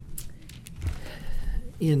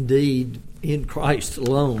indeed, in Christ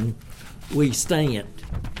alone we stand.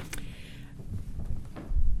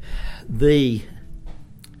 The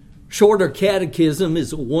Shorter Catechism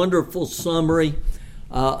is a wonderful summary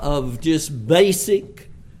of just basic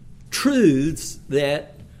truths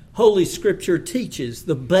that Holy Scripture teaches.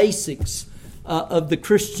 The basics of the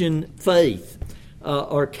Christian faith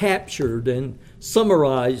are captured and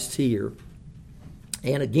summarized here.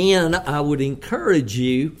 And again, I would encourage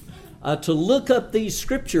you to look up these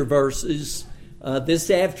Scripture verses this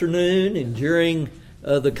afternoon and during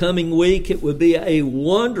the coming week. It would be a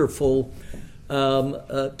wonderful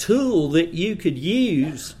tool that you could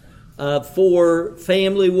use for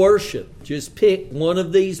family worship. Just pick one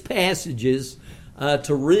of these passages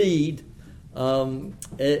to read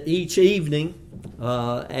each evening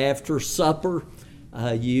after supper.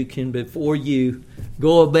 You can, before you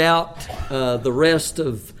go about the rest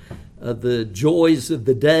of the joys of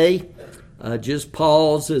the day, just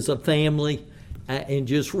pause as a family and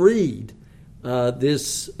just read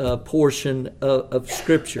this portion of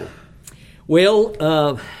Scripture.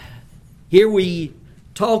 Well, here we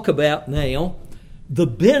talk about now the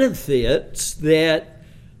benefits that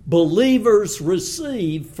believers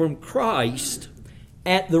receive from Christ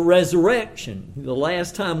at the resurrection. The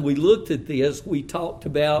last time we looked at this, we talked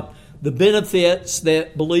about the benefits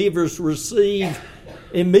that believers receive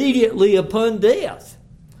immediately upon death.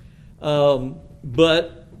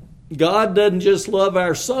 But God doesn't just love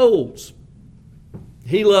our souls.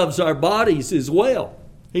 He loves our bodies as well.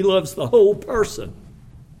 He loves the whole person.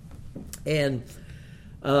 And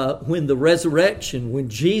when the resurrection, when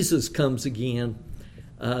Jesus comes again,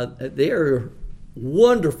 there are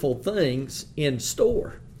wonderful things in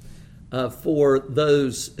store for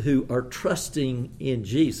those who are trusting in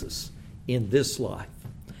Jesus in this life.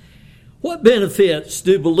 What benefits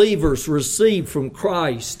do believers receive from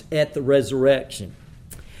Christ at the resurrection?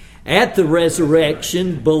 At the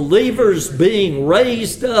resurrection, believers being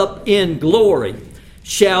raised up in glory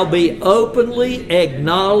shall be openly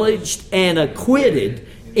acknowledged and acquitted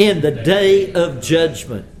in the day of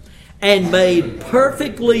judgment, and made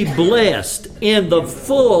perfectly blessed in the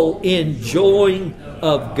full enjoying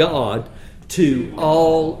of God to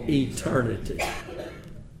all eternity.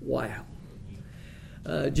 Wow.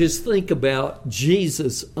 Just think about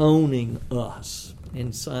Jesus owning us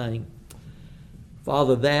and saying,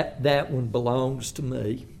 Father, that one belongs to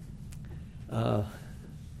me.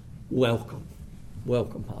 Welcome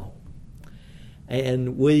home.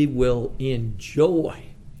 And we will enjoy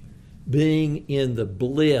being in the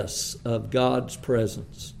bliss of God's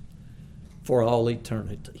presence for all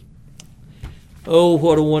eternity. Oh,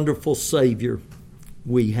 what a wonderful Savior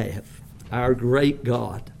we have, our great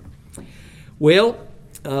God. Well,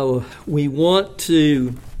 we want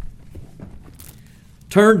to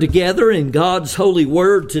turn together in God's holy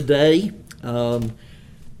word today. We're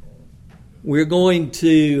going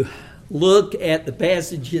to look at the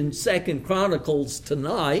passage in 2 Chronicles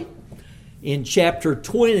tonight in chapter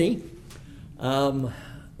 20.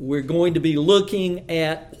 We're going to be looking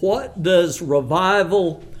at what does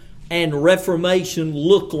revival and reformation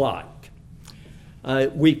look like.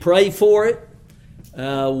 We pray for it.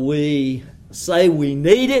 We say we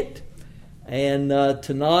need it. And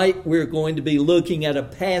tonight we're going to be looking at a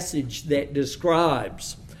passage that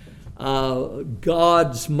describes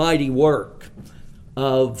God's mighty work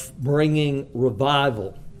of bringing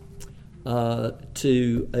revival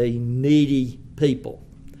to a needy people.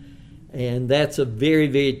 And that's a very,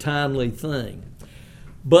 very timely thing.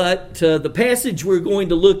 But the passage we're going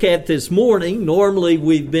to look at this morning, normally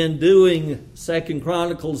we've been doing 2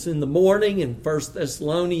 Chronicles in the morning and 1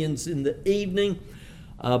 Thessalonians in the evening.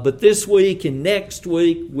 But this week and next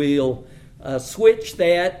week we'll switch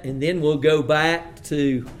that, and then we'll go back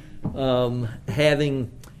to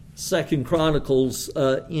having 2 Chronicles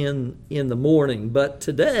in the morning. But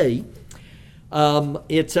today,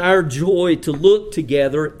 it's our joy to look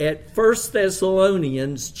together at 1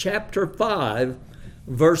 Thessalonians chapter 5,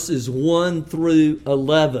 verses 1 through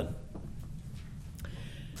 11.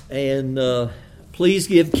 And please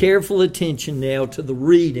give careful attention now to the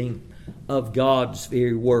reading of God's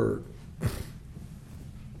very word.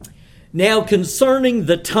 Now concerning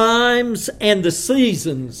the times and the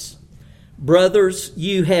seasons, brothers,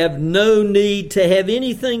 you have no need to have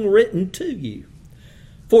anything written to you.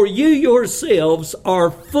 For you yourselves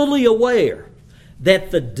are fully aware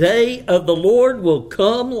that the day of the Lord will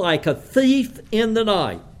come like a thief in the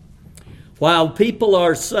night. While people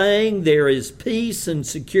are saying there is peace and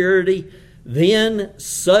security, then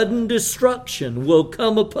sudden destruction will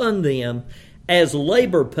come upon them as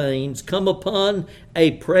labor pains come upon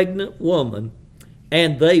a pregnant woman,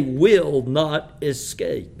 and they will not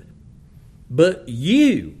escape. But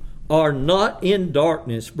you are not in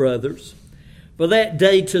darkness, brothers, for that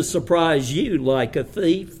day to surprise you like a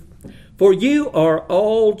thief. For you are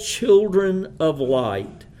all children of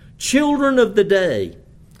light, children of the day.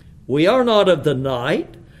 We are not of the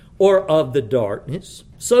night or of the darkness.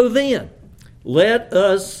 So then, let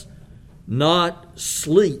us not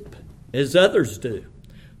sleep as others do,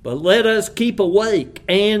 but let us keep awake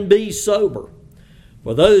and be sober.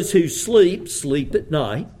 For those who sleep, sleep at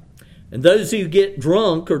night, and those who get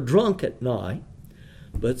drunk are drunk at night.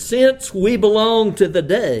 But since we belong to the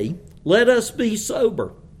day, let us be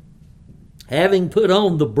sober, having put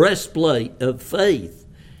on the breastplate of faith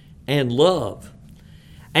and love,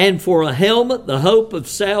 and for a helmet the hope of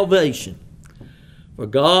salvation. For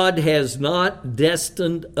God has not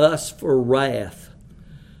destined us for wrath,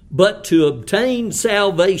 but to obtain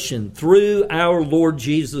salvation through our Lord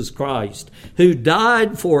Jesus Christ, who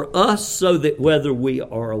died for us so that whether we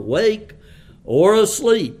are awake or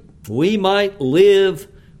asleep, we might live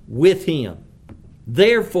with him.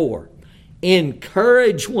 Therefore,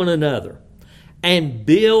 encourage one another and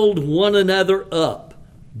build one another up,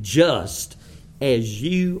 just as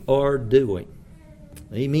you are doing.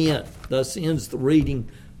 Amen. Thus ends the reading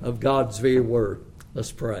of God's very word.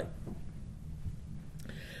 Let's pray.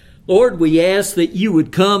 Lord, we ask that you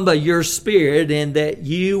would come by your Spirit and that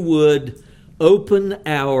you would open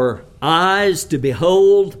our eyes to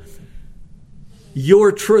behold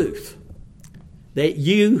your truth, that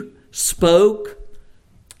you spoke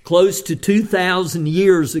close to 2,000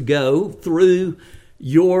 years ago through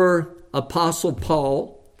your Apostle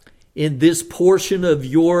Paul in this portion of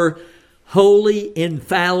your holy,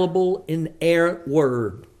 infallible, inerrant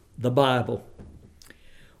word, the Bible.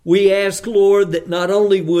 We ask, Lord, that not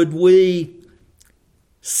only would we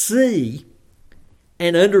see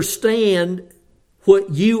and understand what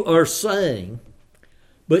you are saying,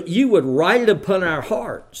 but you would write it upon our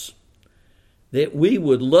hearts, that we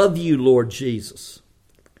would love you, Lord Jesus,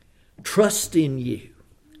 trust in you,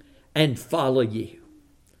 and follow you.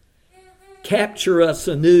 Capture us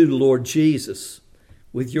anew, Lord Jesus,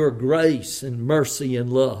 with your grace and mercy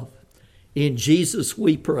and love. In Jesus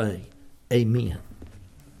we pray. Amen.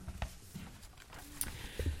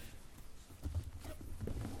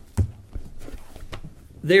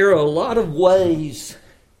 There are a lot of ways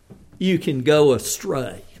you can go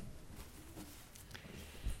astray.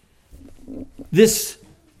 This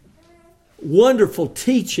wonderful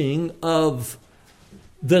teaching of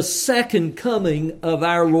the second coming of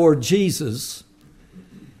our Lord Jesus,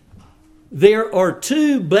 there are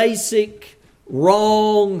two basic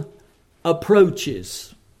wrong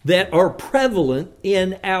approaches that are prevalent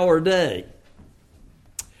in our day.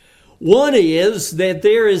 One is that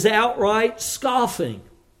there is outright scoffing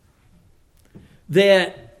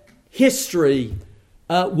that history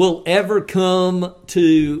will ever come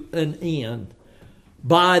to an end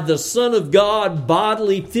by the Son of God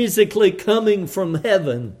bodily, physically coming from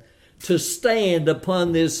heaven to stand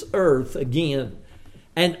upon this earth again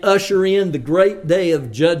and usher in the great day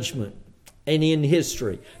of judgment and in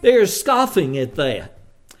history. They are scoffing at that.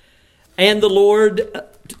 And the Lord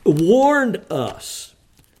warned us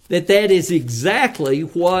that that is exactly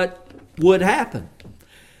what would happen.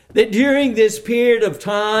 That during this period of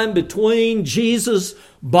time between Jesus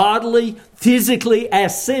bodily, physically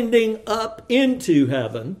ascending up into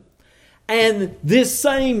heaven, and this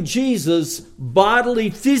same Jesus bodily,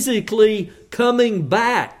 physically coming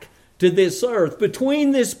back to this earth,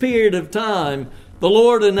 between this period of time, the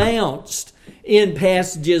Lord announced in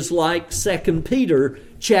passages like 2 Peter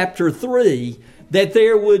chapter 3 that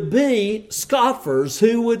there would be scoffers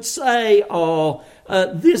who would say,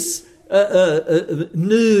 this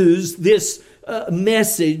news, this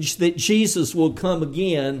message that Jesus will come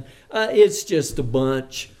again, it's just a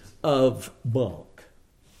bunch of bunk.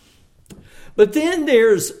 But then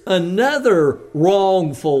there's another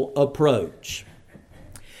wrongful approach.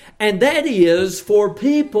 And that is for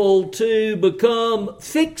people to become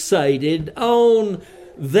fixated on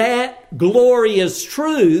that glorious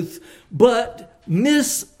truth, but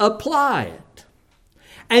misapply it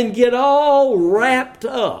and get all wrapped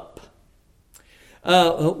up.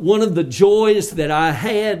 One of the joys that I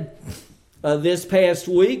had this past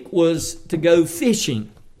week was to go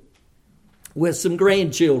fishing with some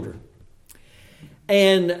grandchildren.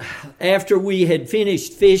 And after we had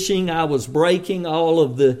finished fishing, I was breaking all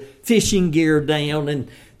of the fishing gear down, and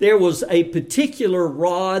there was a particular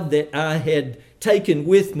rod that I had taken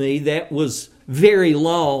with me that was very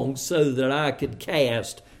long so that I could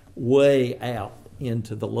cast way out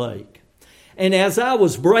into the lake. And as I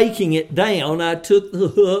was breaking it down, I took the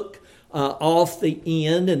hook off the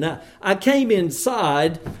end. And I came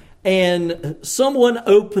inside, and someone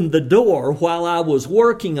opened the door while I was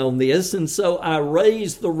working on this, and so I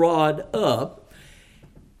raised the rod up.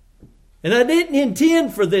 And I didn't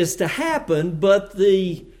intend for this to happen, but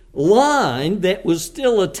the line that was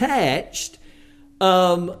still attached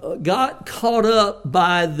got caught up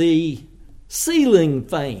by the ceiling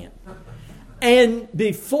fan. And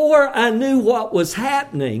before I knew what was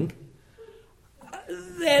happening,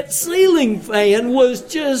 that ceiling fan was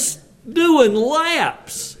just doing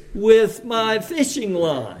laps with my fishing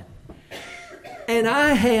line. And I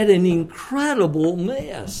had an incredible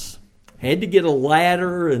mess. Had to get a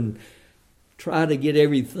ladder and try to get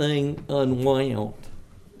everything unwound.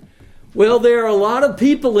 Well, there are a lot of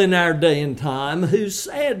people in our day and time who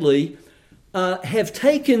sadly have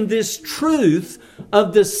taken this truth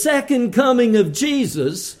of the second coming of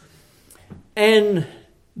Jesus, and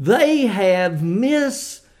they have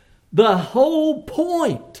missed the whole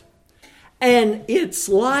point. And it's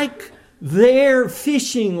like their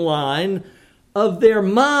fishing line of their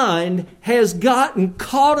mind has gotten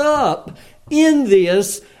caught up in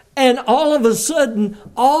this, and all of a sudden,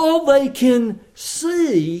 all they can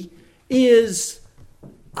see is,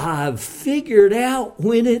 I've figured out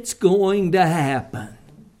when it's going to happen.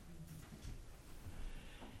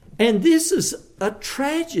 And this is a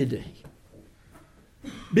tragedy,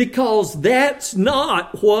 because that's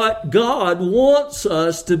not what God wants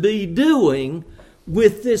us to be doing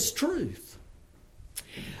with this truth.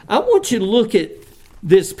 I want you to look at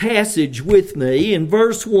this passage with me in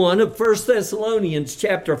verse 1 of 1 Thessalonians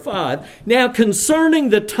chapter 5. Now concerning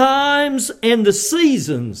the times and the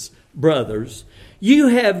seasons, brothers, you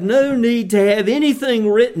have no need to have anything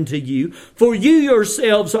written to you, for you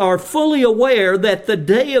yourselves are fully aware that the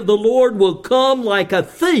day of the Lord will come like a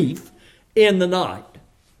thief in the night.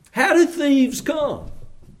 How do thieves come?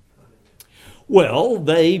 Well,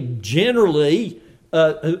 they generally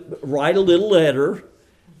write a little letter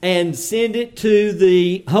and send it to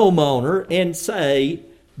the homeowner and say,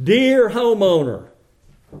 "Dear homeowner,"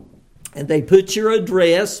 and they put your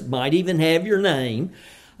address, might even have your name.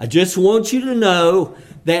 I just want you to know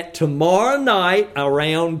that tomorrow night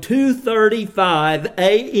around 2:35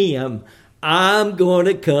 a.m., I'm going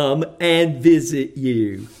to come and visit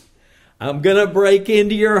you. I'm going to break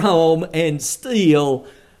into your home and steal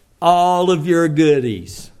all of your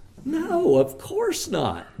goodies. No, of course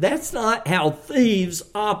not. That's not how thieves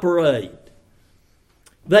operate.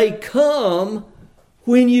 They come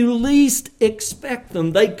when you least expect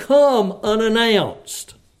them. They come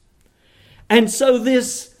unannounced. And so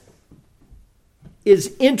this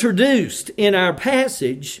is introduced in our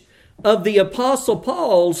passage of the Apostle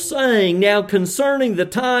Paul saying, now concerning the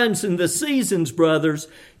times and the seasons, brothers,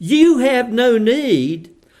 you have no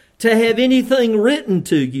need to have anything written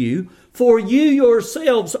to you, for you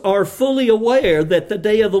yourselves are fully aware that the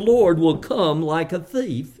day of the Lord will come like a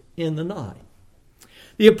thief in the night.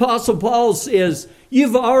 The Apostle Paul says,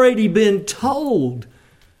 you've already been told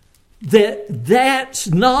that that's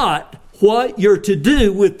not what you're to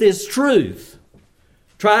do with this truth.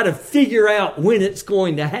 Try to figure out when it's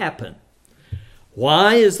going to happen.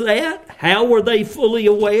 Why is that? How were they fully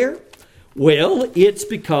aware? Well, it's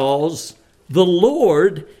because the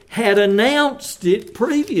Lord had announced it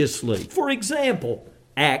previously. For example,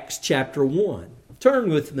 Acts chapter 1. Turn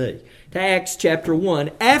with me to Acts chapter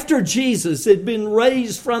 1. After Jesus had been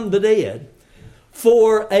raised from the dead,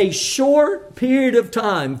 for a short period of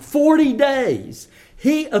time, 40 days,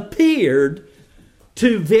 he appeared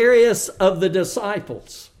to various of the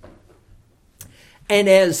disciples. And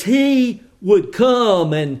as he would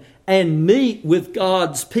come and meet with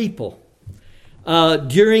God's people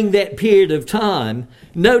during that period of time,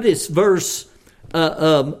 notice verse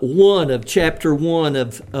 1 of chapter 1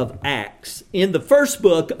 of Acts. In the first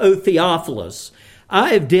book, O Theophilus,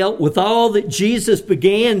 I have dealt with all that Jesus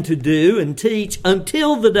began to do and teach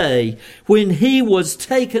until the day when he was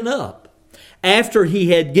taken up, after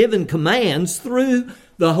he had given commands through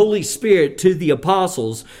the Holy Spirit to the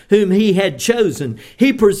apostles whom he had chosen.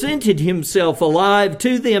 He presented himself alive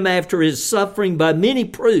to them after his suffering by many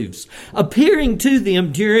proofs, appearing to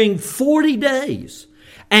them during 40 days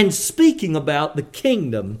and speaking about the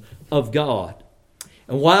kingdom of God.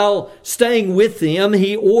 And while staying with them,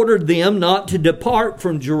 he ordered them not to depart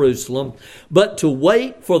from Jerusalem, but to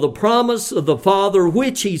wait for the promise of the Father,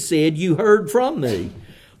 which he said, you heard from me.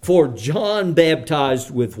 For John baptized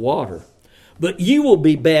with water, but you will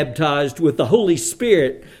be baptized with the Holy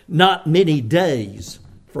Spirit not many days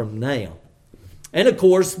from now. And of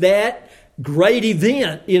course, that great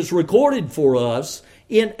event is recorded for us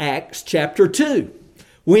in Acts chapter 2,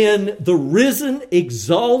 when the risen,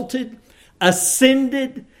 exalted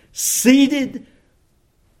ascended, seated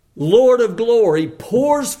Lord of glory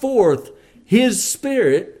pours forth His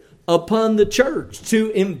Spirit upon the church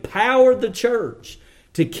to empower the church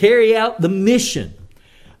to carry out the mission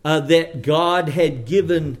that God had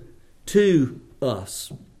given to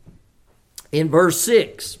us. In verse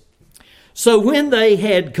 6, so when they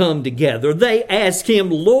had come together, they asked Him,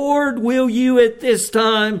 Lord, will you at this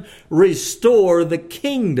time restore the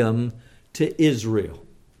kingdom to Israel?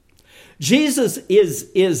 Jesus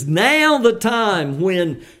is now the time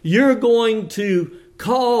when you're going to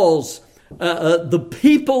cause the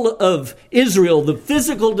people of Israel, the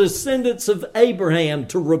physical descendants of Abraham,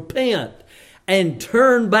 to repent and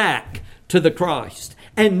turn back to the Christ.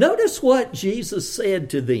 And notice what Jesus said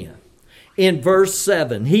to them in verse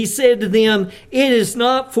 7. He said to them, it is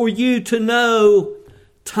not for you to know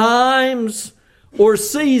times or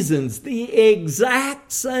seasons, the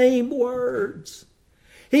exact same words.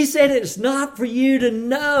 He said it's not for you to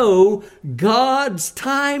know God's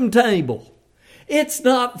timetable. It's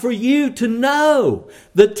not for you to know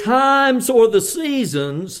the times or the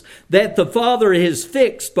seasons that the Father has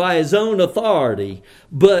fixed by His own authority,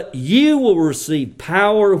 but you will receive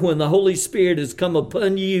power when the Holy Spirit has come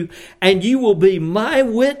upon you, and you will be my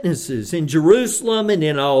witnesses in Jerusalem and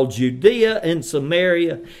in all Judea and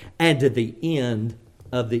Samaria and to the end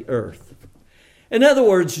of the earth. In other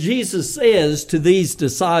words, Jesus says to these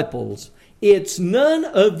disciples, it's none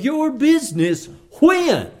of your business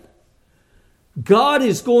when God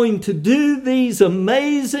is going to do these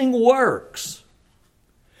amazing works.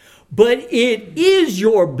 But it is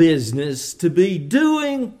your business to be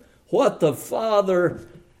doing what the Father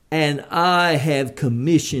and I have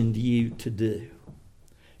commissioned you to do.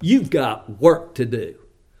 You've got work to do.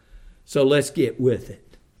 So let's get with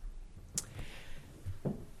it.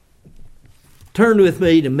 Turn with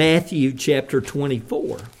me to Matthew chapter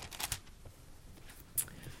 24.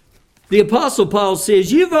 The Apostle Paul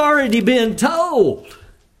says, you've already been told.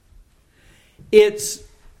 It's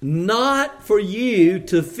not for you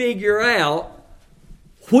to figure out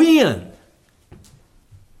when.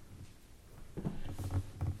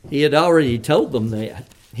 He had already told them that.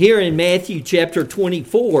 Here in Matthew chapter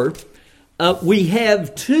 24, we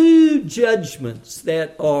have two judgments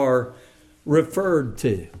that are referred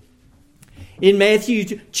to. In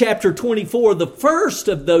Matthew chapter 24, the first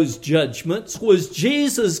of those judgments was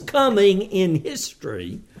Jesus coming in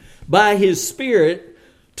history by His Spirit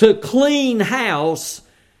to clean house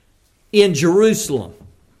in Jerusalem.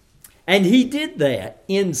 And He did that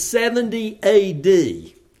in 70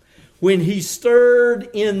 A.D. when He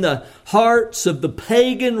stirred in the hearts of the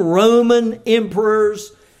pagan Roman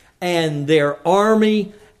emperors and their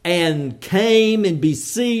army and came and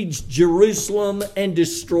besieged Jerusalem and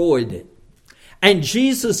destroyed it. And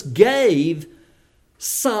Jesus gave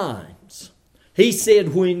signs. He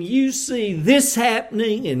said, when you see this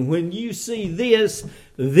happening and when you see this,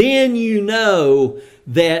 then you know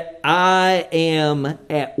that I am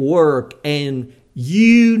at work and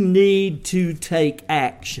you need to take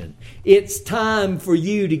action. It's time for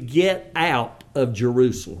you to get out of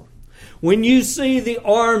Jerusalem. When you see the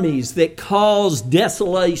armies that cause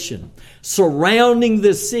desolation surrounding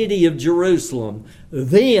the city of Jerusalem,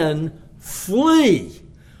 then flee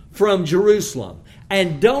from Jerusalem.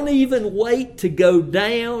 And don't even wait to go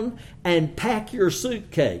down and pack your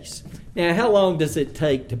suitcase. Now, how long does it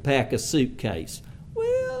take to pack a suitcase?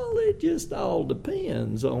 Well, it just all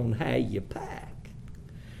depends on how you pack.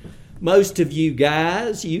 Most of you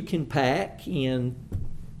guys, you can pack in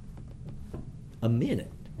a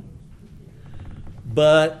minute.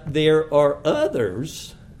 But there are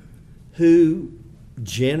others who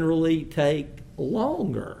generally take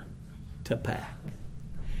longer to pack.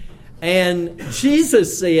 And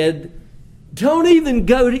Jesus said, don't even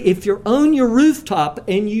go to, if you're on your rooftop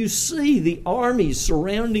and you see the armies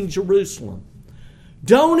surrounding Jerusalem,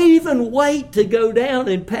 don't even wait to go down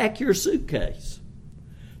and pack your suitcase.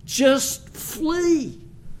 Just flee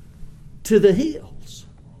to the hills.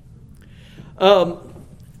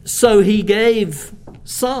 So He gave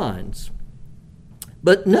signs.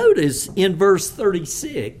 But notice in verse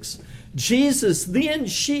 36, Jesus then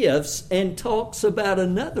shifts and talks about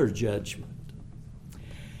another judgment.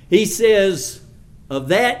 He says, of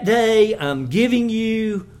that day, I'm giving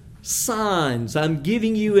you signs. I'm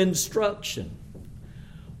giving you instruction.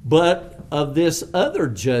 But of this other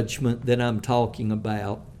judgment that I'm talking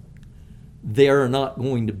about, there are not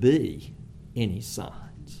going to be any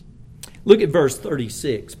signs. Look at verse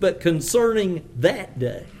 36. But concerning that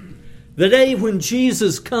day, the day when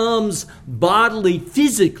Jesus comes bodily,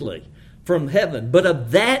 physically from heaven, but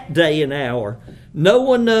of that day and hour, no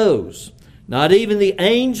one knows, not even the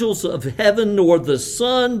angels of heaven, nor the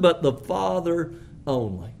Son, but the Father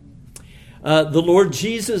only. The Lord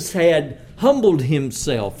Jesus had humbled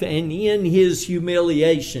himself, and in his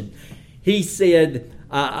humiliation, he said,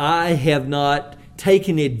 I have not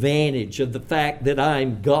taken advantage of the fact that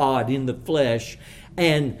I'm God in the flesh.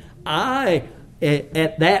 And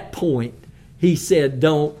at that point, he said,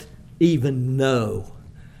 don't even know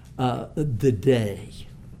the day.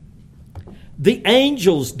 The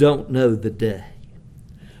angels don't know the day.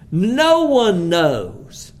 No one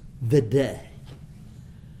knows the day.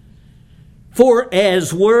 For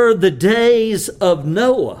as were the days of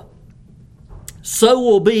Noah, so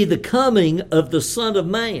will be the coming of the Son of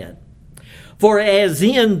Man. For as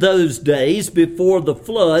in those days before the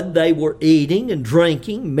flood, they were eating and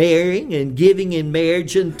drinking, marrying and giving in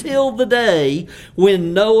marriage until the day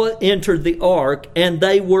when Noah entered the ark, and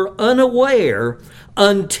they were unaware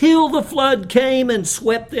until the flood came and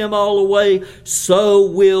swept them all away, so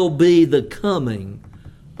will be the coming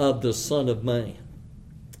of the Son of Man.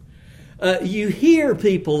 You hear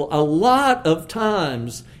people a lot of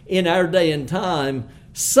times in our day and time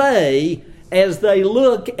say, as they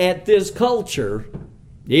look at this culture,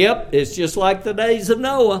 yep, it's just like the days of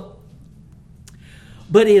Noah.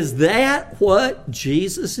 But is that what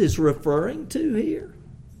Jesus is referring to here?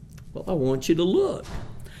 Well, I want you to look.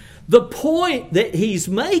 The point that he's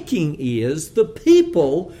making is the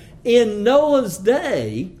people in Noah's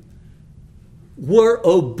day were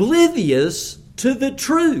oblivious to the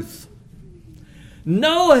truth.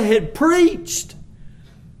 Noah had preached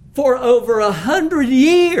for over 100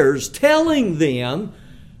 years, telling them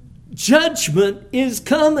judgment is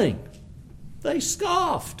coming. They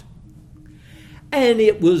scoffed. And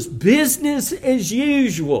it was business as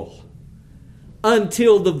usual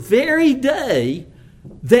until the very day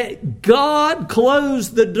that God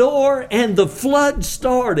closed the door and the flood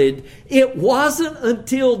started. It wasn't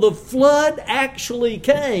until the flood actually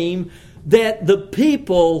came that the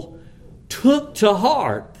people took to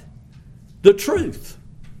heart the truth.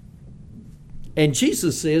 And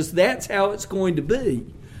Jesus says that's how it's going to be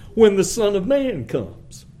when the Son of Man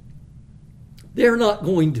comes. There are not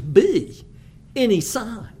going to be any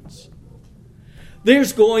signs.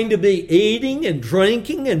 There's going to be eating and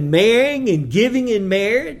drinking and marrying and giving in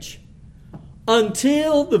marriage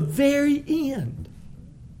until the very end.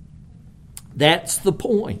 That's the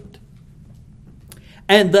point.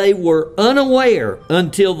 And they were unaware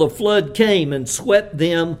until the flood came and swept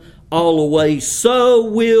them all away. So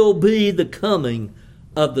will be the coming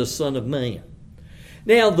of the Son of Man.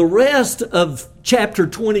 Now, the rest of chapter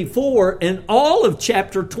 24 and all of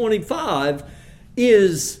chapter 25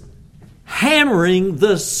 is hammering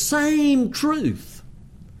the same truth.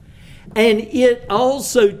 And it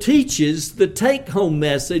also teaches the take-home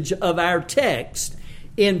message of our text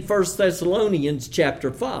in 1 Thessalonians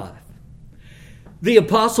chapter 5. The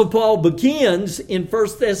Apostle Paul begins in 1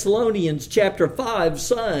 Thessalonians chapter 5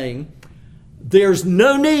 saying, there's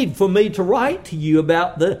no need for me to write to you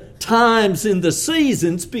about the times and the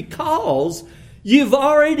seasons because you've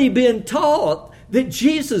already been taught that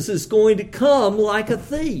Jesus is going to come like a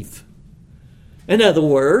thief. In other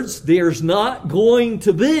words, there's not going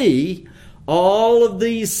to be all of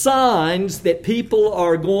these signs that people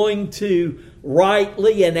are going to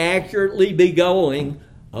rightly and accurately be going,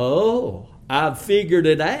 oh, I've figured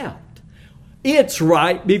it out. It's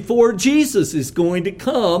right before Jesus is going to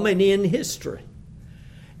come and end history.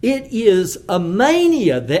 It is a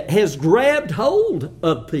mania that has grabbed hold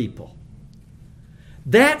of people.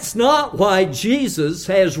 That's not why Jesus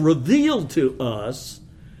has revealed to us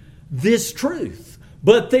this truth.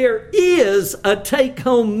 But there is a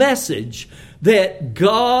take-home message that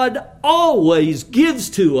God always gives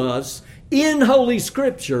to us in Holy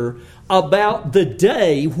Scripture about the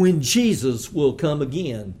day when Jesus will come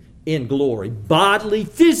again in glory, bodily,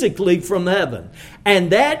 physically from heaven.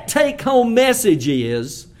 And that take-home message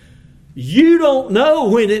is, you don't know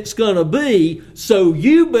when it's going to be, so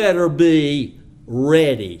you better be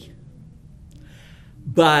ready.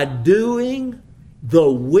 By doing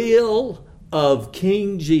the will of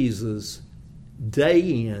King Jesus day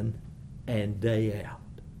in and day out.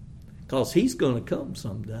 Because He's going to come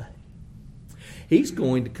someday. He's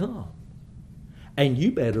going to come. And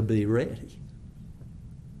you better be ready.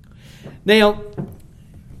 Now,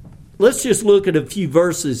 let's just look at a few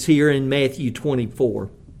verses here in Matthew 24.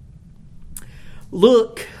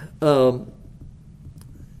 Look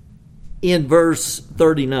in verse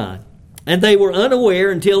 39. And they were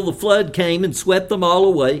unaware until the flood came and swept them all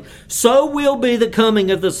away. So will be the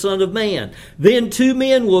coming of the Son of Man. Then 2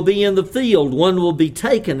 men will be in the field. One will be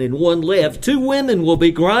taken and one left. 2 women will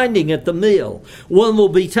be grinding at the mill. One will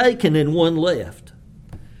be taken and one left.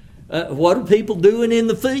 What are people doing in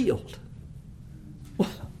the field? Well,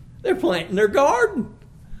 they're planting their garden.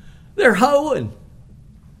 They're hoeing.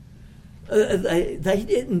 They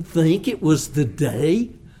didn't think it was the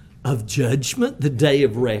day of judgment, the day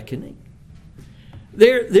of reckoning.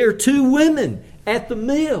 There are 2 women at the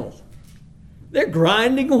mill. They're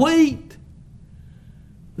grinding wheat.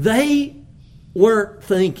 They weren't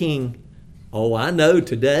thinking, oh, I know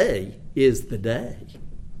today is the day.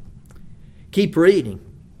 Keep reading.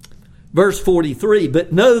 Verse 43,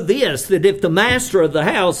 but know this, that if the master of the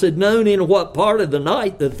house had known in what part of the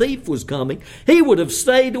night the thief was coming, he would have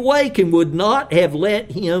stayed awake and would not have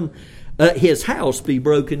let his house be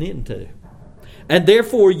broken into. And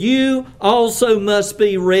therefore you also must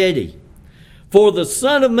be ready. For the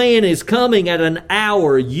Son of Man is coming at an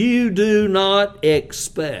hour you do not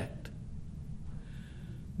expect.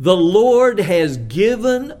 The Lord has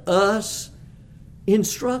given us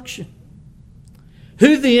instruction.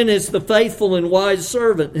 Who then is the faithful and wise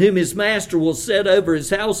servant whom his master will set over his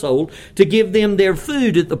household to give them their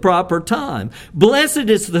food at the proper time? Blessed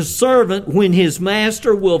is the servant when his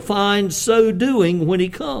master will find so doing when he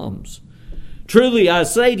comes. Truly I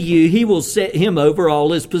say to you, he will set him over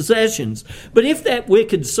all his possessions. But if that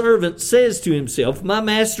wicked servant says to himself, my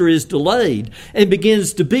master is delayed, and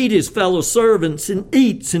begins to beat his fellow servants and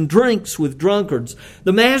eats and drinks with drunkards,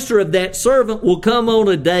 the master of that servant will come on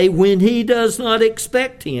a day when he does not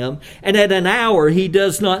expect him, and at an hour he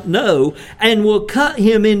does not know, and will cut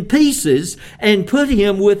him in pieces and put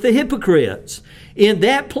him with the hypocrites. In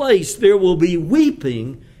that place there will be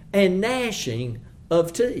weeping and gnashing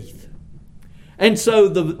of teeth. And so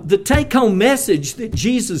the take-home message that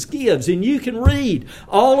Jesus gives, and you can read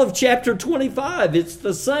all of chapter 25, it's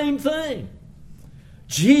the same thing.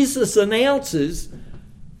 Jesus announces,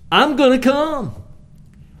 I'm going to come,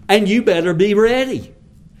 and you better be ready.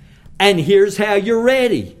 And here's how you're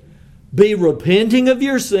ready. Be repenting of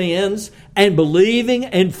your sins and believing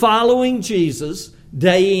and following Jesus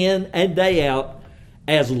day in and day out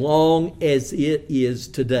as long as it is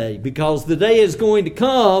today. Because the day is going to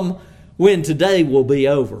come when today will be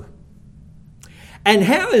over. And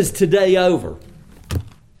how is today over?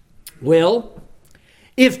 Well,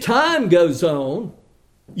 if time goes on,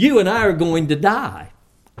 you and I are going to die.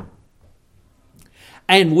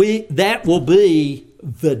 And that will be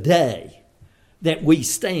the day that we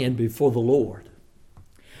stand before the Lord.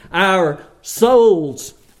 Our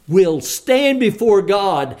souls will stand before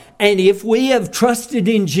God, and if we have trusted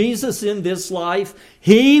in Jesus in this life,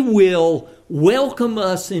 He will welcome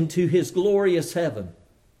us into His glorious heaven.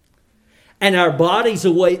 And our bodies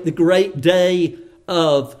await the great day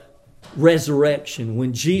of resurrection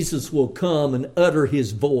when Jesus will come and utter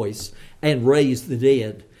His voice and raise the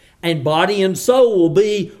dead. And body and soul will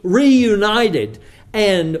be reunited.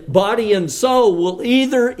 And body and soul will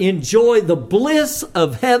either enjoy the bliss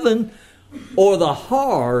of heaven or the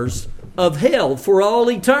horrors of hell for all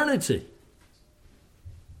eternity.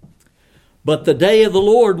 But the day of the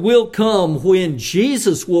Lord will come when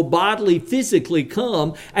Jesus will bodily, physically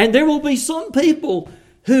come, and there will be some people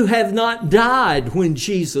who have not died when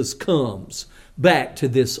Jesus comes back to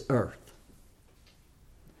this earth.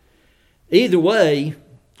 Either way,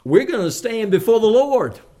 we're going to stand before the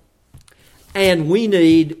Lord, and we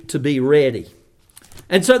need to be ready.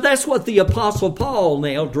 And so that's what the Apostle Paul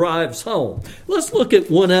now drives home. Let's look at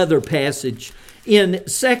one other passage in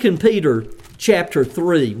 2 Peter chapter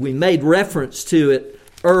 3. We made reference to it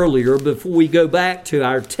earlier before we go back to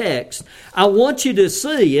our text. I want you to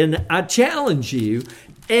see, and I challenge you,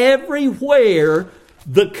 everywhere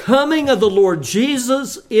the coming of the Lord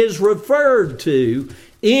Jesus is referred to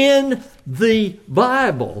in the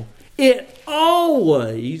Bible, it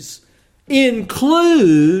always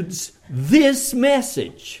includes this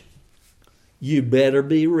message. You better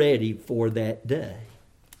be ready for that day.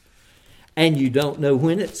 And you don't know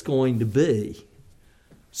when it's going to be.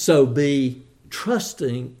 So be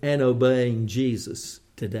trusting and obeying Jesus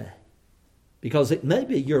today. Because it may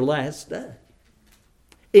be your last day.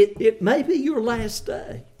 It may be your last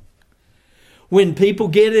day. When people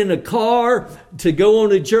get in a car to go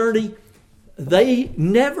on a journey, they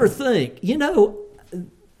never think,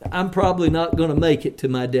 I'm probably not going to make it to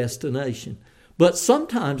my destination. But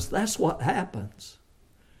sometimes that's what happens.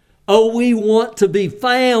 Oh, we want to be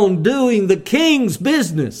found doing the King's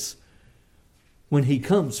business when He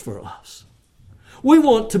comes for us. We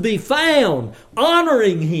want to be found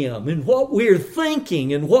honoring Him in what we're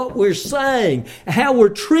thinking and what we're saying, how we're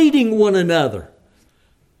treating one another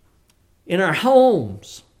in our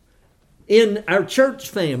homes, in our church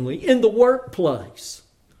family, in the workplace,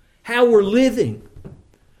 how we're living.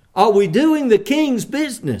 Are we doing the King's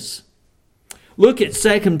business? Look at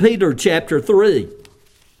 2 Peter chapter 3.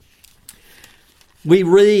 We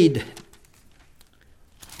read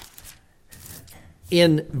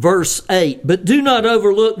in verse 8, "But do not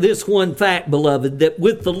overlook this one fact, beloved, that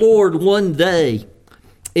with the Lord 1 day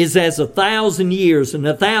is as 1,000 years, and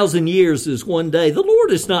 1,000 years is 1 day. The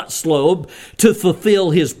Lord is not slow to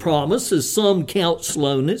fulfill His promise, as some count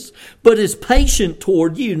slowness, but is patient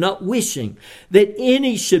toward you, not wishing that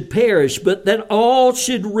any should perish, but that all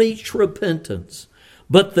should reach repentance.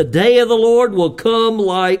 But the day of the Lord will come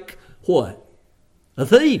like" what? "A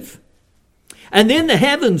thief. And then the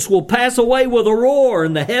heavens will pass away with a roar,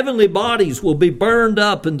 and the heavenly bodies will be burned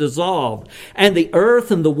up and dissolved, and the earth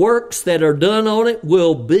and the works that are done on it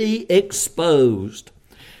will be exposed."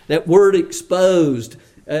 That word exposed,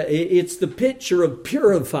 it's the picture of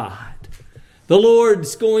purified. The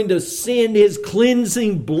Lord's going to send His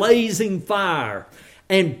cleansing, blazing fire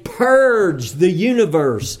and purge the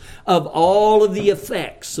universe of all of the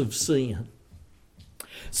effects of sin.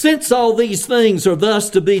 Since all these things are thus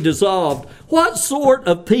to be dissolved, what sort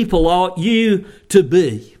of people ought you to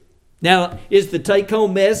be? Now, is the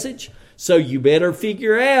take-home message, so you better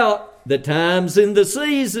figure out the times and the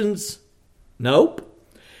seasons? Nope.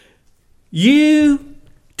 You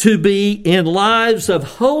to be in lives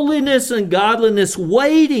of holiness and godliness,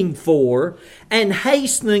 waiting for and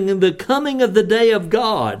hastening the coming of the day of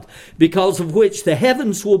God, because of which the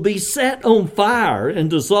heavens will be set on fire and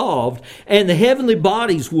dissolved, and the heavenly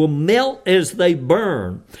bodies will melt as they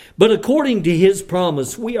burn. But according to His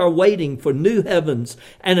promise, we are waiting for new heavens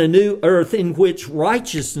and a new earth in which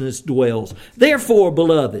righteousness dwells. Therefore,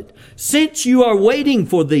 beloved, since you are waiting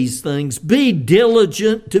for these things, be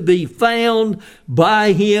diligent to be found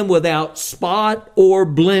by Him without spot or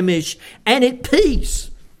blemish and at peace.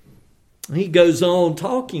 He goes on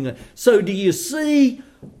talking. So do you see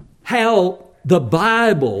how the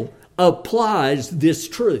Bible applies this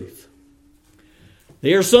truth?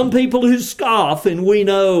 There are some people who scoff, and we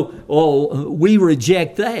know, we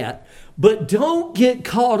reject that. But don't get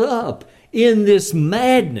caught up in this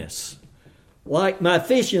madness like my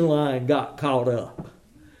fishing line got caught up.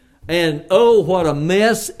 And what a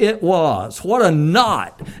mess it was. What a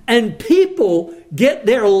knot. And people get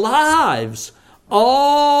their lives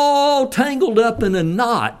all tangled up in a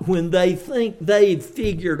knot when they think they've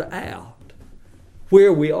figured out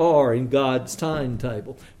where we are in God's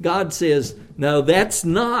timetable. God says, no, that's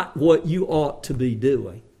not what you ought to be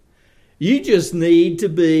doing. You just need to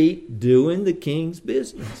be doing the King's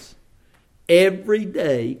business every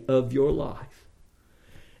day of your life.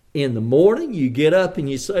 In the morning, you get up and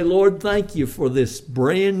you say, Lord, thank you for this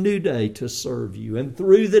brand new day to serve you. And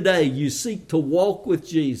through the day, you seek to walk with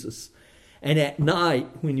Jesus. And at night,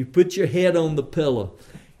 when you put your head on the pillow,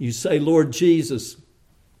 you say, Lord Jesus,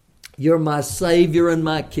 you're my Savior and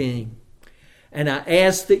my King. And I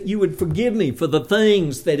ask that you would forgive me for the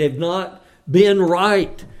things that have not been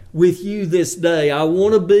right with you this day. I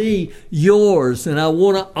want to be yours, and I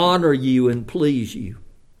want to honor you and please you.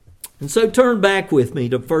 And so turn back with me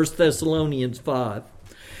to 1 Thessalonians 5.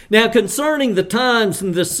 Now concerning the times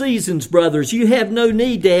and the seasons, brothers, you have no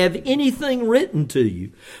need to have anything written to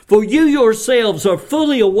you. For you yourselves are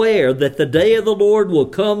fully aware that the day of the Lord will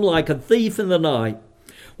come like a thief in the night.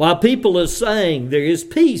 While people are saying there is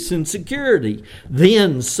peace and security,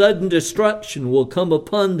 then sudden destruction will come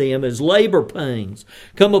upon them as labor pains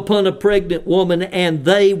come upon a pregnant woman, and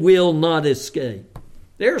they will not escape.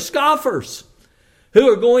 There are scoffers who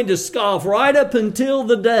are going to scoff right up until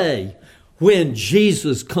the day when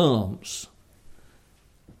Jesus comes,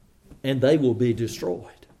 and they will be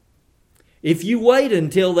destroyed. If you wait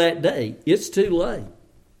until that day, it's too late.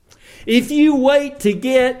 If you wait to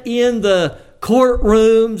get in the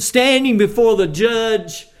courtroom, standing before the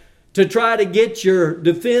judge to try to get your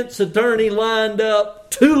defense attorney lined up,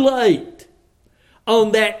 too late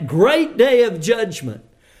on that great day of judgment.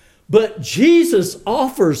 But Jesus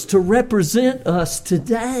offers to represent us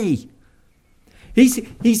today.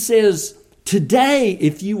 He says, today,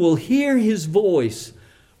 if you will hear His voice,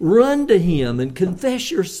 run to Him and confess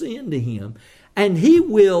your sin to Him, and He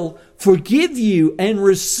will forgive you and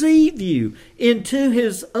receive you into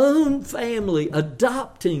His own family,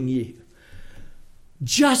 adopting you,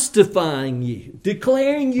 justifying you,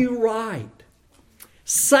 declaring you right,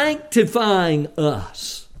 sanctifying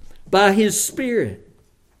us by His Spirit.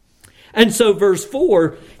 And so verse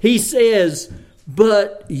 4, he says,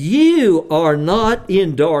 But you are not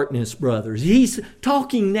in darkness, brothers. He's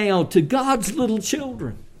talking now to God's little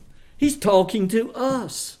children. He's talking to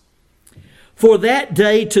us. For that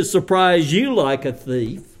day to surprise you like a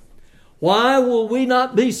thief. Why will we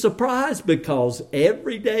not be surprised? Because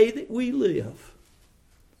every day that we live,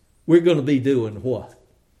 we're going to be doing what?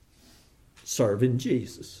 Serving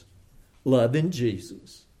Jesus, loving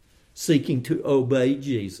Jesus, seeking to obey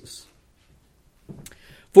Jesus.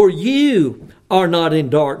 For you are not in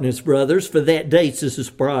darkness, brothers, for that day to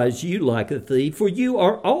surprise you like a thief. For you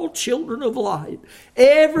are all children of light.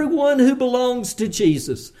 Everyone who belongs to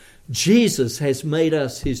Jesus, Jesus has made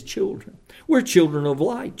us his children. We're children of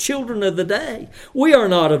light, children of the day. We are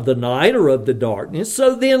not of the night or of the darkness,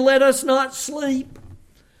 so then let us not sleep.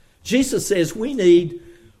 Jesus says we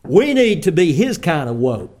need to be his kind of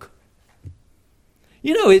woke.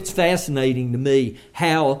 You know, it's fascinating to me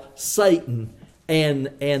how Satan and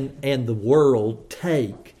the world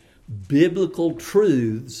take biblical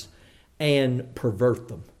truths and pervert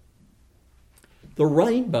them. The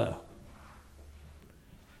rainbow,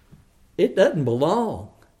 it doesn't belong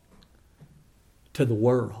to the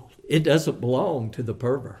world. It doesn't belong to the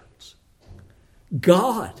perverts.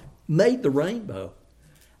 God made the rainbow,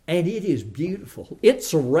 and it is beautiful. It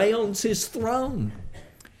surrounds his throne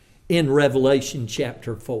in Revelation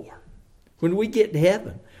chapter 4. When we get to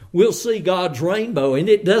heaven, we'll see God's rainbow, and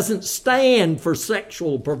it doesn't stand for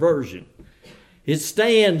sexual perversion. It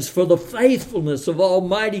stands for the faithfulness of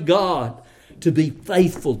Almighty God to be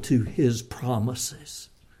faithful to his promises.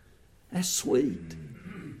 That's sweet.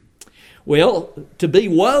 Well, to be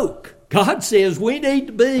woke, God says we need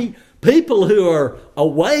to be people who are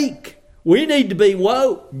awake. We need to be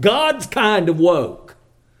woke, God's kind of woke.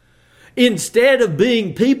 Instead of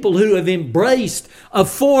being people who have embraced a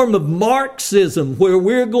form of Marxism where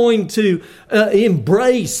we're going to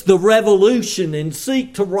embrace the revolution and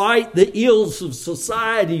seek to right the ills of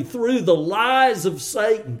society through the lies of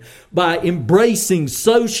Satan by embracing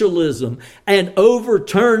socialism and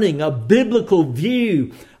overturning a biblical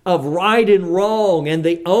view of right and wrong, and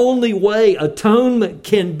the only way atonement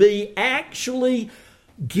can be actually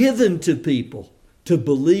given to people to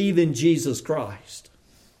believe in Jesus Christ.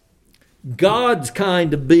 God's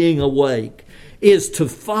kind of being awake is to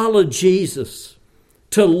follow Jesus,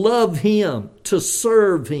 to love him, to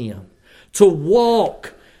serve him, to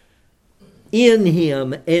walk in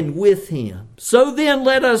him and with him. So then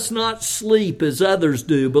let us not sleep as others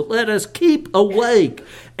do, but let us keep awake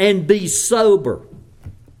and be sober.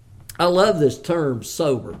 I love this term,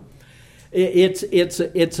 sober. It's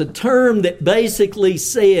a term that basically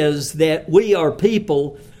says that we are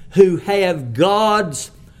people who have God's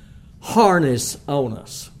harness on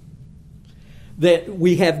us, that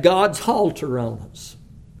we have God's halter on us.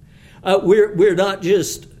 We're not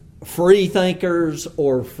just free thinkers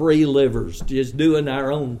or free livers, just doing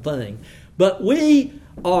our own thing, but we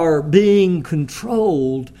are being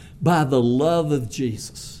controlled by the love of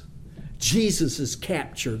Jesus. Jesus has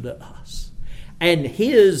captured us, and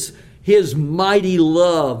his mighty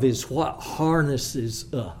love is what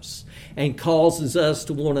harnesses us and causes us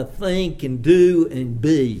to want to think and do and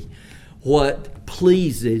be what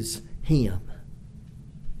pleases him.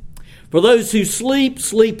 For those who sleep,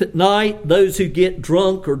 sleep at night. Those who get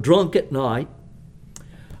drunk are drunk at night.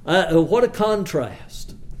 What a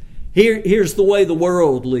contrast. Here's the way the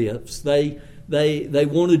world lives. They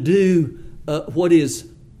want to do what is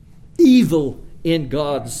evil in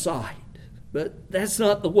God's sight. But that's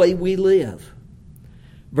not the way we live.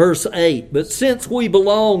 Verse 8, but since we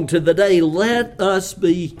belong to the day, let us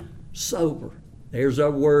be sober. There's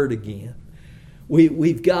our word again.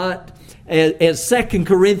 We've got, as 2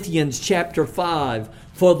 Corinthians chapter 5,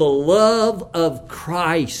 for the love of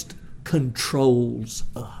Christ controls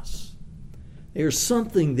us. There's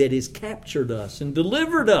something that has captured us and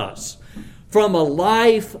delivered us from a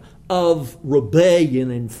life of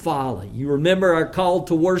rebellion and folly. You remember our call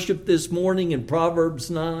to worship this morning in Proverbs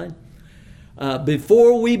 9?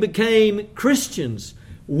 Before we became Christians,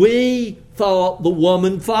 we thought the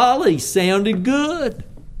woman folly sounded good.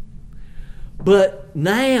 But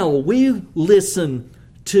now we listen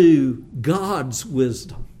to God's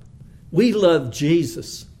wisdom. We love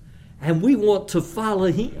Jesus, and we want to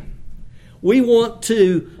follow him. We want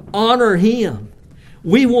to honor him.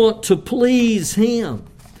 We want to please him.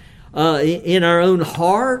 In our own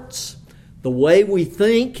hearts, the way we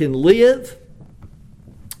think and live.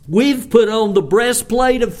 We've put on the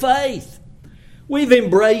breastplate of faith. We've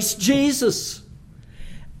embraced Jesus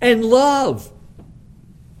and love.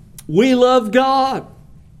 We love God.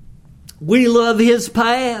 We love his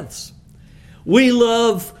paths. We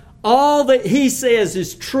love All that He says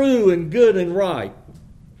is true and good and right.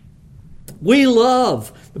 We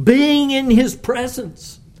love being in His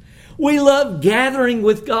presence. We love gathering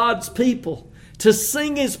with God's people to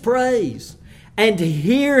sing His praise and to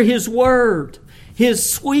hear His word,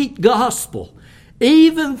 His sweet gospel,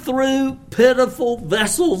 even through pitiful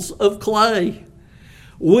vessels of clay.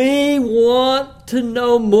 We want to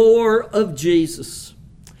know more of Jesus.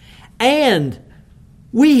 And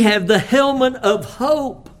we have the helmet of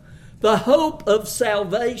hope, the hope of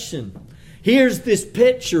salvation. Here's this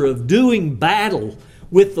picture of doing battle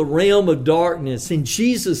with the realm of darkness, and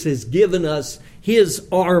Jesus has given us His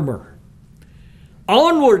armor.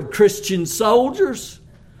 Onward, Christian soldiers,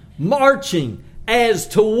 marching as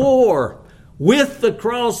to war with the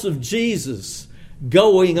cross of Jesus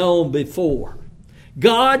going on before.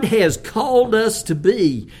 God has called us to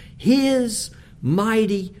be His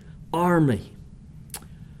mighty army,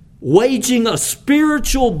 waging a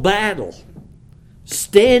spiritual battle,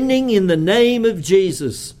 standing in the name of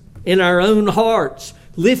Jesus in our own hearts,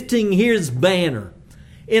 lifting His banner,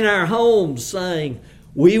 in our homes saying,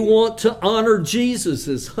 we want to honor Jesus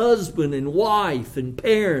as husband and wife and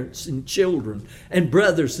parents and children and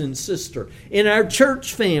brothers and sisters. In our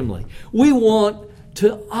church family, we want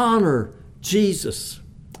to honor Jesus.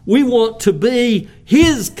 We want to be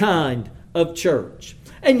His kind of church.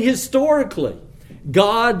 And historically,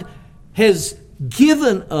 God has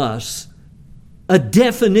given us a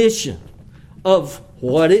definition of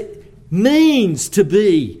what it means to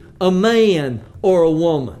be a man or a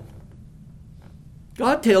woman.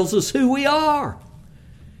 God tells us who we are.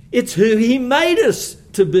 It's who He made us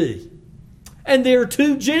to be. And there are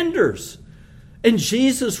two genders. And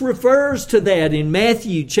Jesus refers to that in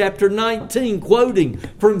Matthew chapter 19, quoting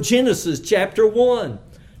from Genesis chapter 1.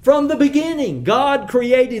 From the beginning, God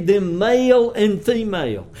created them male and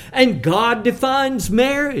female. And God defines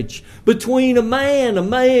marriage between a man, a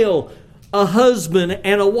male, a husband,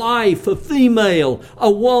 and a wife, a female, a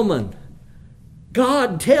woman.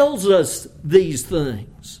 God tells us these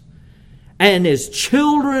things. And as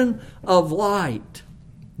children of light,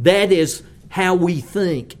 that is how we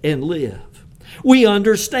think and live. We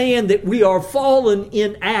understand that we are fallen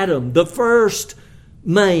in Adam, the first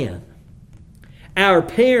man. Our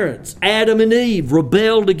parents, Adam and Eve,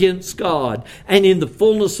 rebelled against God. And in the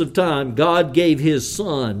fullness of time, God gave His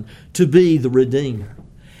Son to be the Redeemer.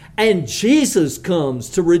 And Jesus comes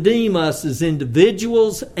to redeem us as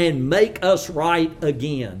individuals and make us right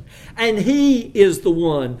again. And He is the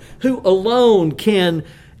one who alone can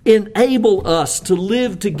enable us to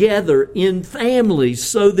live together in families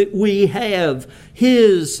so that we have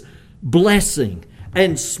His blessing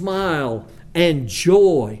and smile and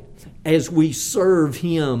joy as we serve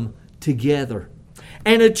Him together.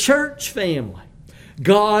 And a church family.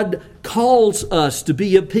 God calls us to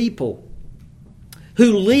be a people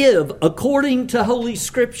who live according to Holy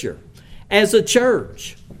Scripture as a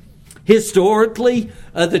church. Historically,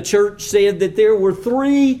 the church said that there were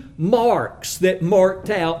 3 marks that marked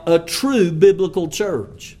out a true biblical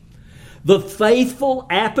church. The faithful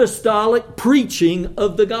apostolic preaching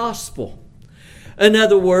of the gospel. In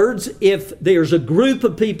other words, if there's a group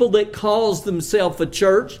of people that calls themselves a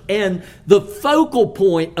church and the focal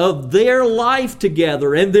point of their life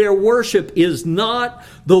together and their worship is not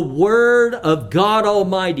the Word of God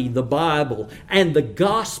Almighty, the Bible, and the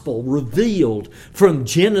gospel revealed from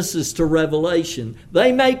Genesis to Revelation,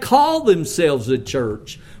 they may call themselves a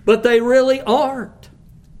church, but they really aren't.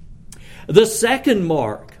 The second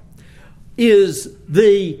mark is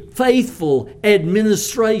the faithful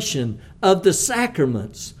administration of the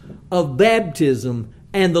sacraments of baptism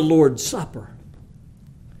and the Lord's Supper.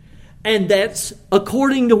 And that's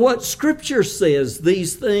according to what Scripture says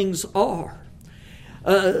these things are.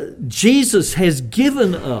 Jesus has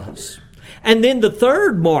given us. And then the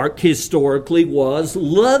third mark historically was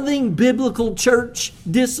loving biblical church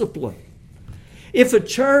discipline. If a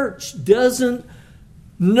church doesn't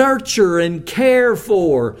nurture and care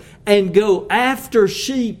for and go after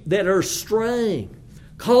sheep that are straying,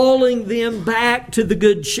 calling them back to the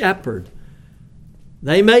Good Shepherd.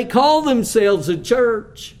 They may call themselves a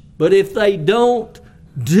church, but if they don't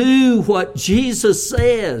do what Jesus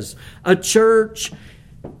says a church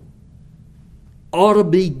ought to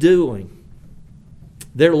be doing,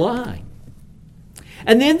 they're lying.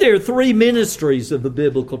 And then there are 3 ministries of the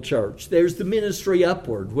biblical church. There's the ministry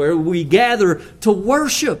upward, where we gather to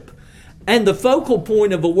worship. And the focal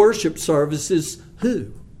point of a worship service is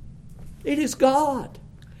who? It is God.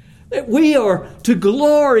 That we are to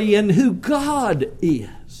glory in who God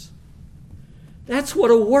is. That's what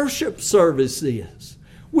a worship service is.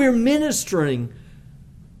 We're ministering,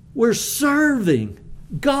 we're serving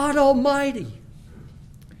God Almighty.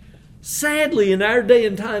 Sadly, in our day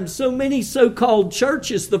and time, so many so-called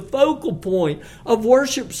churches, the focal point of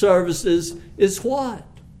worship services is what?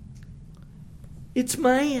 It's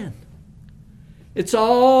man. It's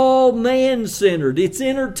all man-centered. It's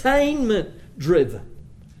entertainment-driven.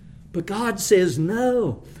 But God says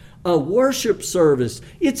no. A worship service,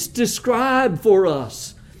 it's described for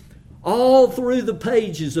us all through the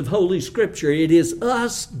pages of Holy Scripture. It is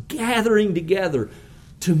us gathering together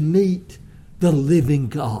to meet the living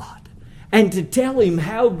God and to tell Him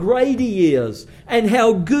how great He is and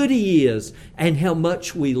how good He is and how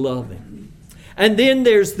much we love Him. And then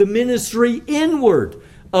there's the ministry inward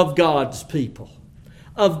of God's people.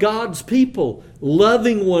 Of God's people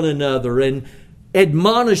loving one another and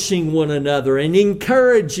admonishing one another and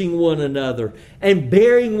encouraging one another and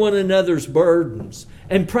bearing one another's burdens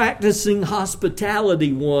and practicing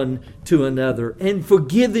hospitality one to another and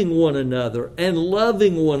forgiving one another and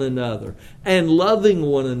loving one another and loving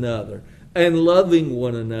one another and loving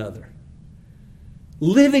one another.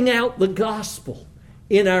 Living out the gospel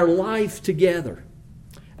in our life together.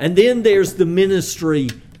 And then there's the ministry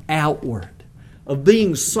outward of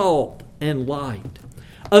being salt and light,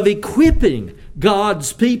 of equipping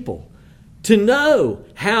God's people to know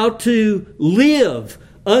how to live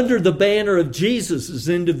under the banner of Jesus as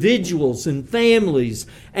individuals and families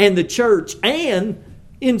and the church and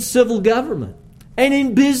in civil government and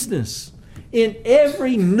in business. In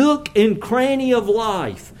every nook and cranny of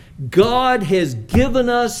life, God has given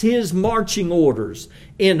us His marching orders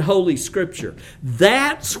in Holy Scripture.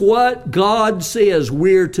 That's what God says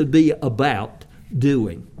we're to be about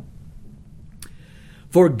doing.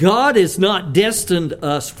 For God has not destined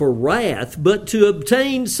us for wrath, but to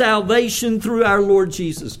obtain salvation through our Lord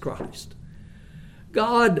Jesus Christ.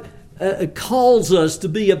 God calls us to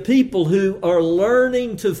be a people who are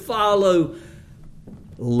learning to follow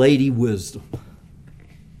Lady Wisdom,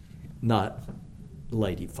 not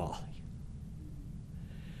Lady Folly.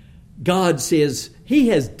 God says He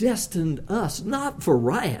has destined us not for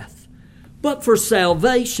wrath, but for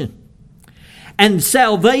salvation. And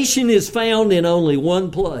salvation is found in only one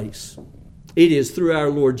place. It is through our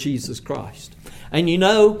Lord Jesus Christ. And you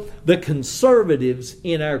know, the conservatives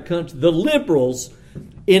in our country, the liberals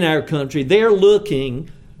in our country, they're looking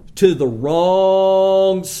to the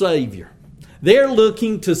wrong Savior. They're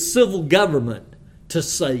looking to civil government to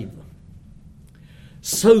save them.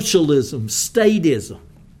 Socialism, statism,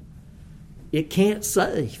 it can't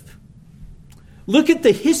save. Look at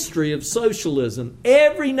the history of socialism.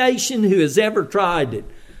 Every nation who has ever tried it,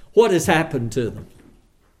 what has happened to them?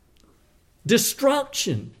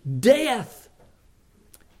 Destruction, death.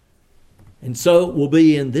 And so it will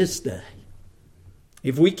be in this day.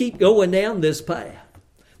 If we keep going down this path,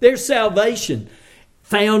 there's salvation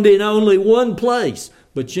found in only one place.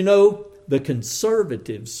 But you know, the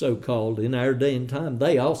conservatives, so-called, in our day and time,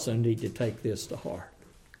 they also need to take this to heart.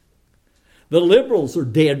 The liberals are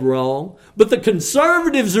dead wrong, but the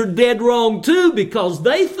conservatives are dead wrong too, because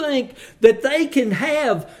they think that they can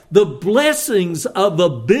have the blessings of a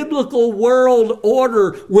biblical world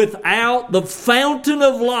order without the fountain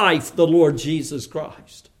of life, the Lord Jesus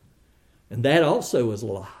Christ. And that also is a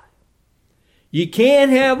lie. You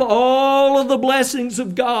can't have all of the blessings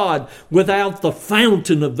of God without the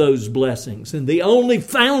fountain of those blessings. And the only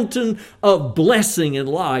fountain of blessing in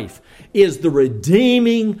life is the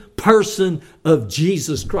redeeming person of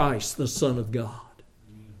Jesus Christ, the Son of God.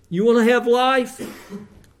 You want to have life?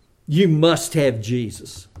 You must have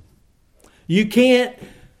Jesus. You can't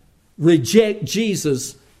reject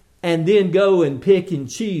Jesus and then go and pick and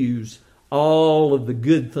choose all of the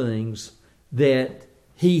good things that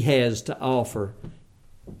He has to offer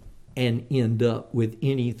and end up with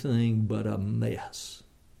anything but a mess,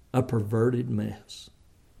 a perverted mess.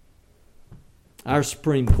 Our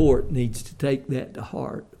Supreme Court needs to take that to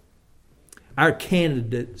heart. Our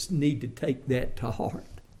candidates need to take that to heart.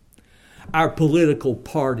 Our political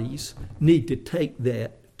parties need to take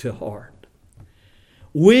that to heart.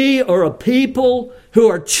 We are a people who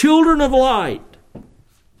are children of light.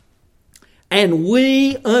 And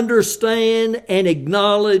we understand and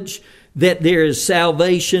acknowledge that there is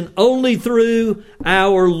salvation only through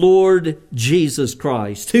our Lord Jesus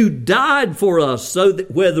Christ, who died for us so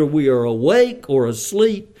that whether we are awake or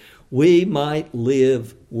asleep, we might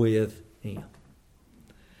live with Him.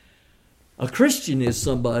 A Christian is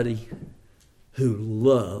somebody who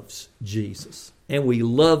loves Jesus, and we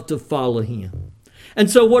love to follow Him.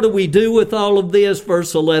 And so what do we do with all of this?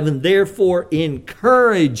 Verse 11, therefore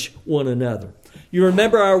encourage one another. You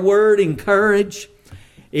remember our word encourage?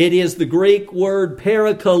 It is the Greek word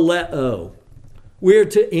parakaleo, We're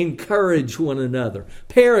to encourage one another.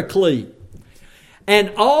 Paraclete.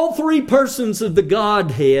 And all three persons of the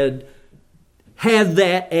Godhead have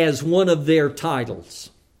that as one of their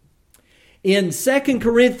titles. In 2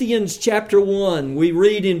 Corinthians chapter 1, we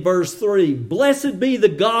read in verse 3, "Blessed be the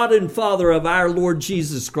God and Father of our Lord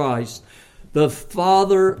Jesus Christ, the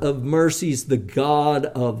Father of mercies, the God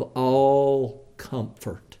of all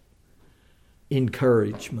comfort."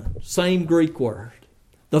 Encouragement. Same Greek word.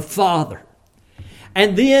 The Father.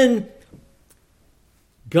 And then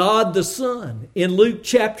God the Son. In Luke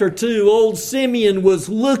chapter 2, old Simeon was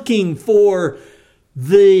looking for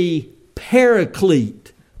the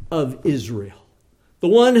Paraclete of Israel, the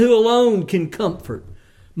one who alone can comfort,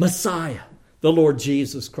 Messiah, the Lord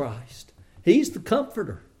Jesus Christ. He's the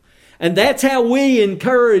comforter. And that's how we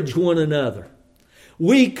encourage one another.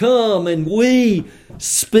 We come and we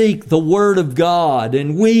speak the Word of God,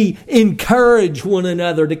 and we encourage one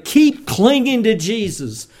another to keep clinging to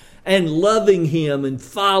Jesus and loving Him and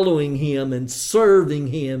following Him and serving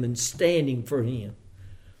Him and standing for Him.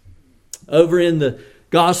 Over in the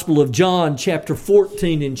Gospel of John, chapter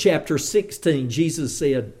 14 and chapter 16, Jesus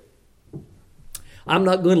said, "I'm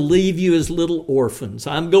not going to leave you as little orphans.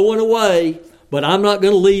 I'm going away, but I'm not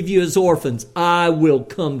going to leave you as orphans. I will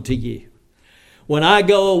come to you. When I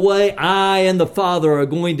go away, I and the Father are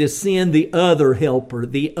going to send the other helper,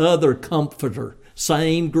 the other comforter."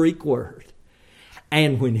 Same Greek word.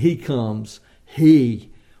 "And when He comes, He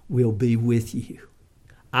will be with you.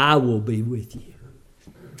 I will be with you."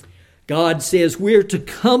 God says we're to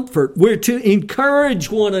comfort, we're to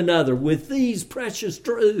encourage one another with these precious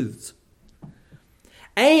truths.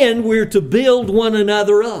 And we're to build one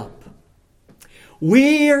another up.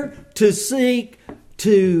 We're to seek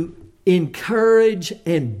to encourage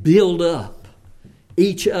and build up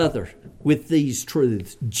each other with these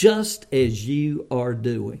truths, just as you are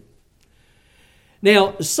doing.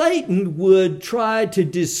 Now, Satan would try to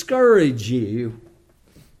discourage you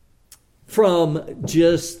from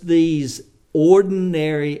just these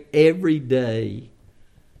ordinary, everyday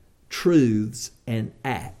truths and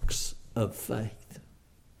acts of faith.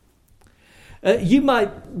 You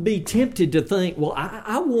might be tempted to think, well,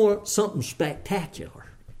 I want something spectacular.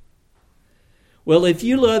 Well, if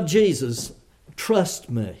you love Jesus, trust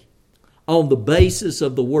me, on the basis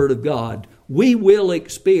of the Word of God, we will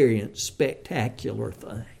experience spectacular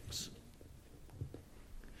things.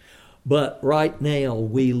 But right now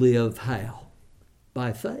we live how?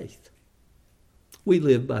 By faith. We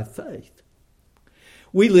live by faith.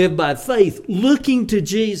 We live by faith looking to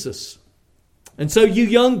Jesus. And so you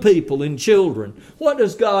young people and children, what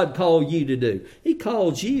does God call you to do? He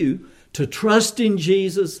calls you to trust in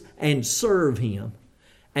Jesus and serve Him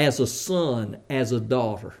as a son, as a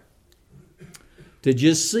daughter. To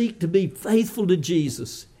just seek to be faithful to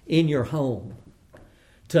Jesus in your home.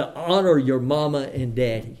 To honor your mama and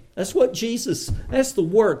daddy. That's what that's the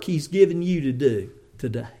work He's given you to do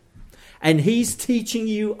today. And He's teaching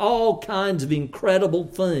you all kinds of incredible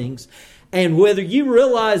things. And whether you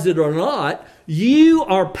realize it or not, you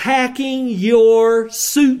are packing your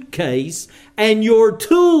suitcase and your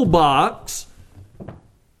toolbox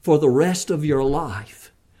for the rest of your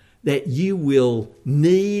life that you will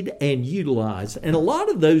need and utilize. And a lot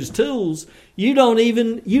of those tools, you don't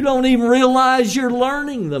even realize you're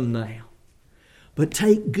learning them now. But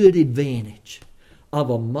take good advantage of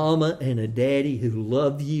a mama and a daddy who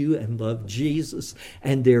love you and love Jesus,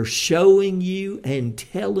 and they're showing you and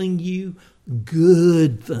telling you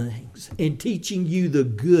good things and teaching you the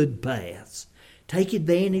good paths. Take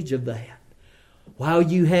advantage of that while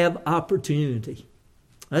you have opportunity.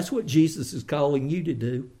 That's what Jesus is calling you to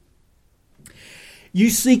do. You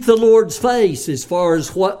seek the Lord's face as far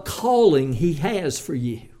as what calling He has for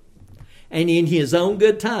you. And in His own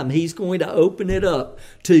good time, He's going to open it up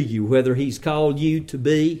to you, whether He's called you to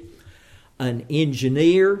be an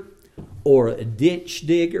engineer or a ditch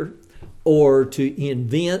digger or to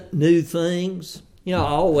invent new things. You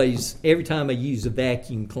know, every time I use a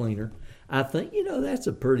vacuum cleaner, I think, that's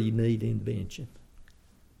a pretty neat invention.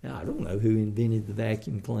 Now, I don't know who invented the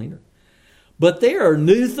vacuum cleaner. But there are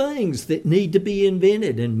new things that need to be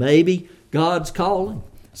invented, and maybe God's calling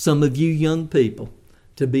some of you young people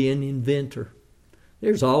to be an inventor.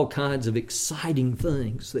 There's all kinds of exciting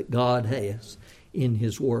things that God has in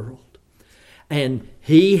His world. And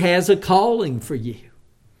He has a calling for you.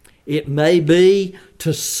 It may be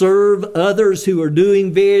to serve others who are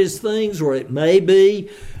doing various things, or it may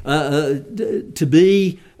be to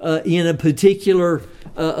be in a particular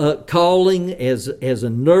calling as a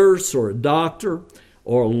nurse or a doctor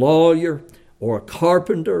or a lawyer or a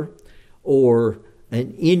carpenter or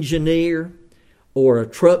an engineer or a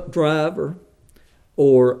truck driver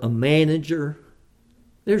or a manager.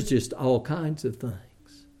 There's just all kinds of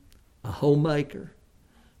things. A homemaker.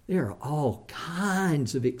 There are all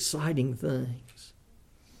kinds of exciting things.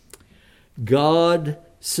 God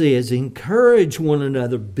says, encourage one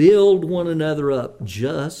another, build one another up,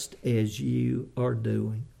 just as you are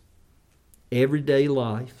doing. Everyday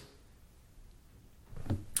life.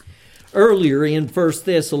 Earlier in 1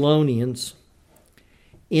 Thessalonians,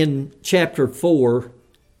 in chapter 4,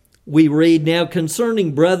 we read, now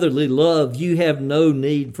concerning brotherly love, you have no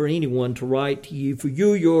need for anyone to write to you, for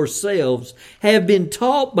you yourselves have been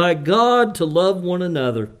taught by God to love one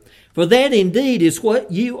another. For that indeed is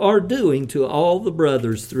what you are doing to all the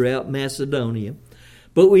brothers throughout Macedonia.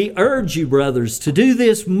 But we urge you, brothers, to do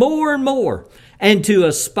this more and more, and to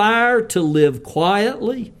aspire to live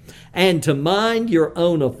quietly, and to mind your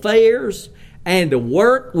own affairs, and to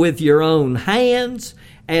work with your own hands,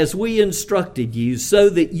 as we instructed you, so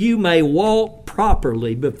that you may walk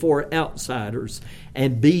properly before outsiders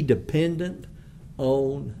and be dependent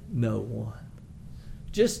on no one.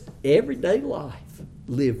 Just everyday life.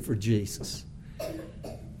 Live for Jesus.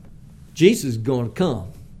 Jesus is going to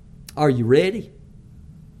come. Are you ready?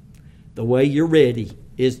 The way you're ready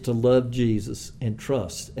is to love Jesus and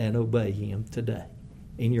trust and obey Him today.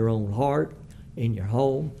 In your own heart, in your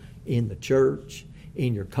home, in the church,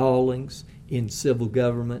 in your callings, in civil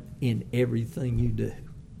government, in everything you do.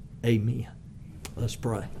 Amen. Let's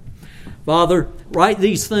pray. Father, write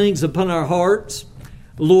these things upon our hearts.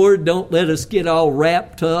 Lord, don't let us get all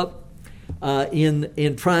wrapped up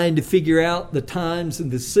in trying to figure out the times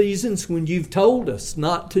and the seasons when you've told us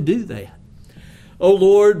not to do that. Oh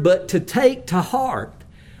Lord, but to take to heart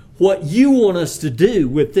what you want us to do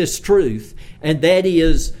with this truth, and that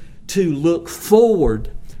is to look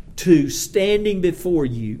forward to standing before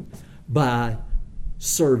you by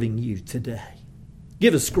serving you today.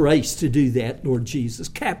 Give us grace to do that, Lord Jesus.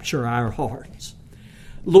 Capture our hearts.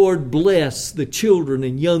 Lord, bless the children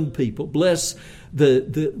and young people. Bless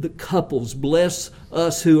the couples. Bless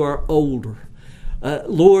us who are older.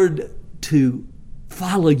 Lord, to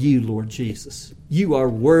follow you, Lord Jesus. You are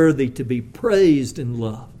worthy to be praised and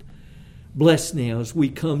loved. Bless now as we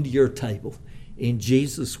come to your table. In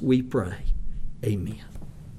Jesus we pray. Amen.